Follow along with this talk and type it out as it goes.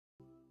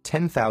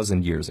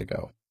10,000 years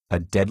ago, a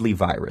deadly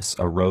virus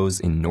arose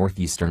in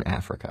northeastern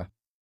Africa.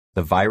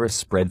 The virus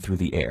spread through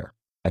the air,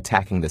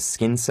 attacking the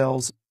skin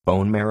cells,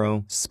 bone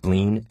marrow,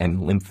 spleen,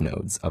 and lymph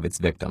nodes of its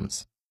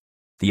victims.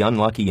 The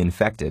unlucky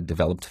infected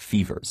developed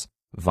fevers,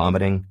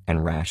 vomiting,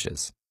 and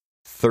rashes.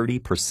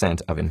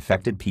 30% of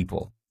infected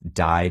people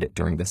died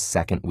during the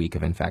second week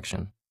of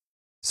infection.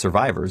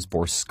 Survivors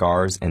bore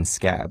scars and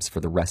scabs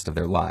for the rest of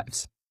their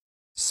lives.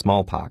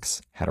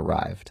 Smallpox had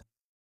arrived.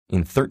 In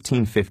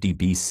 1350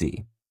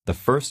 BC, the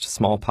first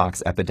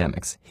smallpox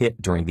epidemics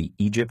hit during the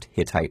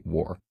Egypt-Hittite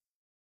War.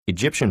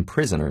 Egyptian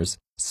prisoners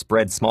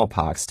spread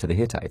smallpox to the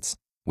Hittites,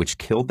 which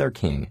killed their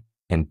king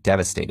and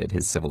devastated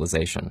his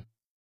civilization.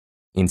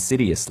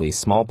 Insidiously,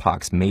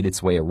 smallpox made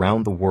its way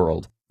around the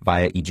world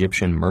via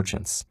Egyptian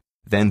merchants,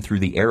 then through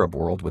the Arab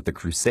world with the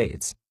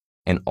Crusades,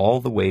 and all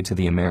the way to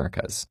the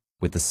Americas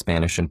with the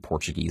Spanish and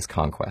Portuguese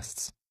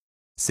conquests.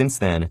 Since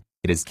then,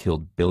 it has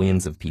killed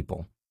billions of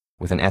people,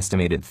 with an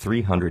estimated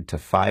 300 to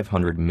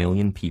 500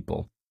 million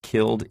people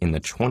killed in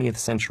the 20th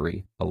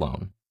century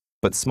alone.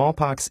 But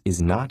smallpox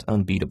is not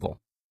unbeatable.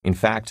 In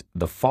fact,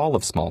 the fall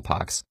of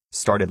smallpox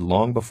started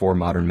long before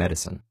modern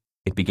medicine.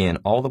 It began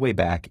all the way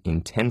back in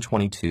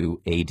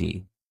 1022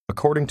 AD.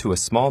 According to a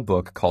small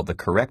book called The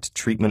Correct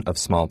Treatment of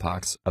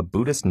Smallpox, a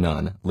Buddhist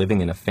nun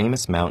living in a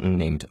famous mountain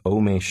named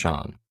Ome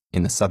Shan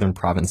in the southern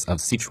province of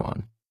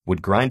Sichuan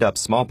would grind up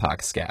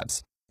smallpox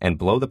scabs and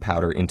blow the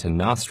powder into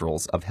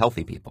nostrils of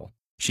healthy people.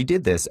 She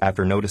did this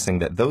after noticing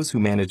that those who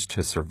managed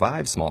to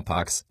survive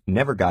smallpox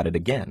never got it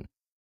again,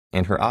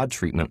 and her odd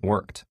treatment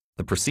worked.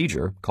 The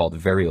procedure, called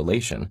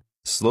variolation,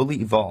 slowly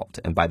evolved,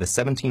 and by the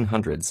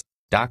 1700s,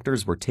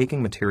 doctors were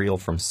taking material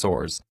from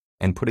sores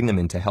and putting them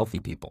into healthy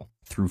people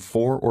through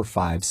 4 or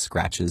 5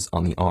 scratches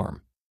on the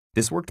arm.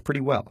 This worked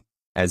pretty well,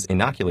 as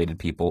inoculated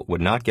people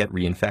would not get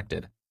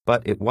reinfected,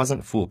 but it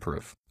wasn't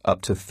foolproof.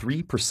 Up to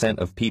 3%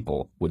 of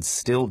people would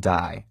still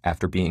die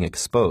after being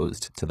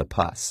exposed to the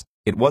pus.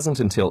 It wasn't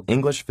until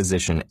English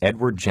physician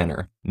Edward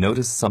Jenner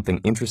noticed something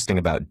interesting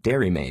about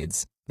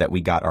dairymaids that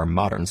we got our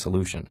modern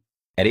solution.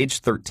 At age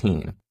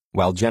 13,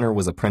 while Jenner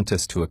was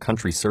apprenticed to a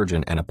country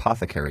surgeon and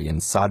apothecary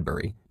in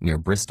Sodbury, near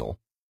Bristol,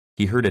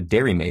 he heard a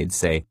dairymaid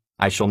say,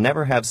 "I shall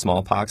never have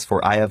smallpox,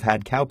 for I have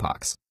had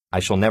cowpox. I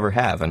shall never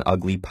have an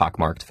ugly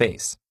pockmarked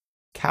face."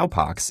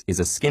 Cowpox is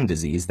a skin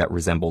disease that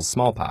resembles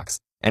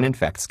smallpox and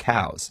infects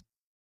cows.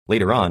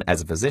 Later on,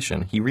 as a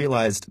physician, he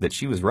realized that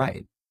she was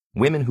right.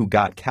 Women who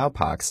got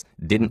cowpox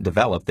didn't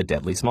develop the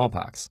deadly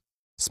smallpox.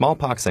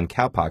 Smallpox and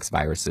cowpox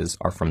viruses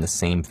are from the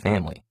same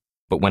family.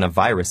 But when a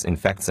virus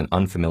infects an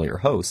unfamiliar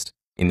host,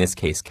 in this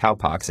case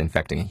cowpox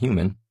infecting a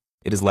human,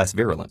 it is less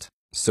virulent.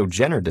 So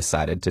Jenner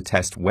decided to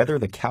test whether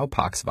the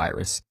cowpox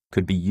virus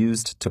could be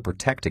used to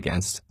protect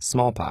against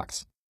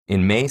smallpox.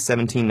 In May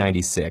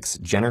 1796,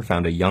 Jenner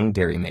found a young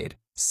dairymaid,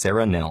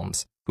 Sarah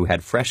Nelms, who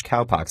had fresh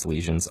cowpox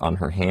lesions on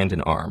her hand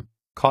and arm,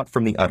 caught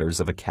from the udders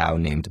of a cow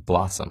named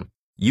Blossom.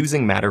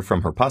 Using matter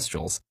from her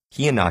pustules,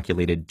 he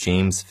inoculated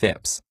James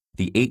Phipps,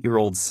 the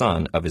 8-year-old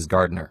son of his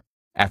gardener.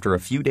 After a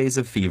few days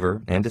of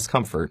fever and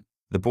discomfort,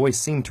 the boy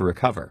seemed to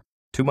recover.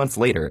 2 months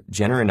later,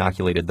 Jenner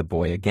inoculated the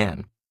boy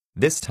again,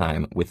 this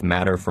time with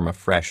matter from a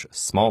fresh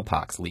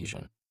smallpox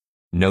lesion.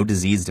 No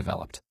disease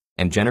developed,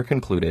 and Jenner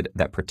concluded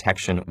that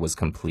protection was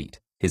complete.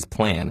 His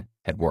plan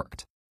had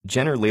worked.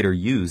 Jenner later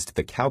used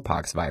the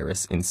cowpox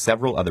virus in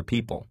several other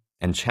people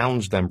and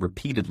challenged them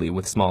repeatedly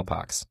with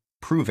smallpox,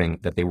 proving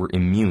that they were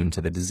immune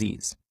to the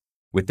disease.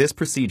 With this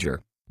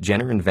procedure,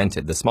 Jenner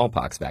invented the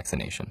smallpox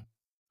vaccination.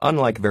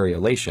 Unlike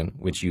variolation,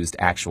 which used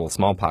actual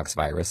smallpox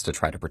virus to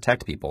try to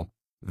protect people,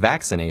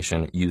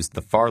 vaccination used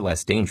the far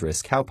less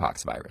dangerous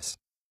cowpox virus.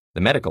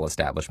 The medical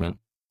establishment,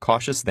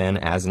 cautious then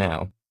as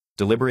now,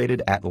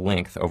 deliberated at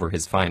length over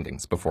his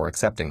findings before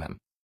accepting them.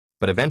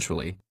 But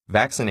eventually,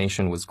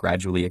 vaccination was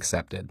gradually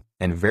accepted,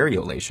 and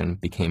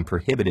variolation became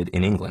prohibited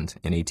in England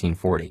in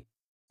 1840.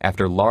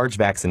 After large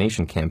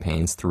vaccination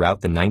campaigns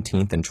throughout the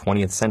 19th and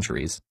 20th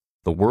centuries,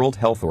 the World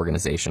Health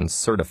Organization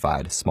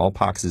certified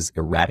smallpox's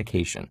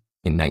eradication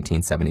in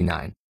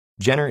 1979.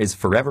 Jenner is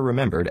forever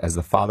remembered as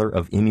the father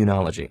of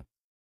immunology.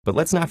 But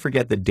let's not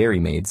forget the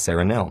dairymaid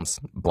Sarah Nelms,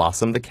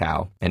 Blossom the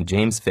cow, and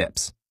James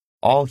Phipps,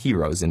 all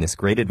heroes in this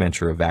great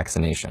adventure of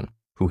vaccination,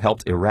 who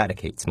helped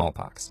eradicate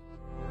smallpox.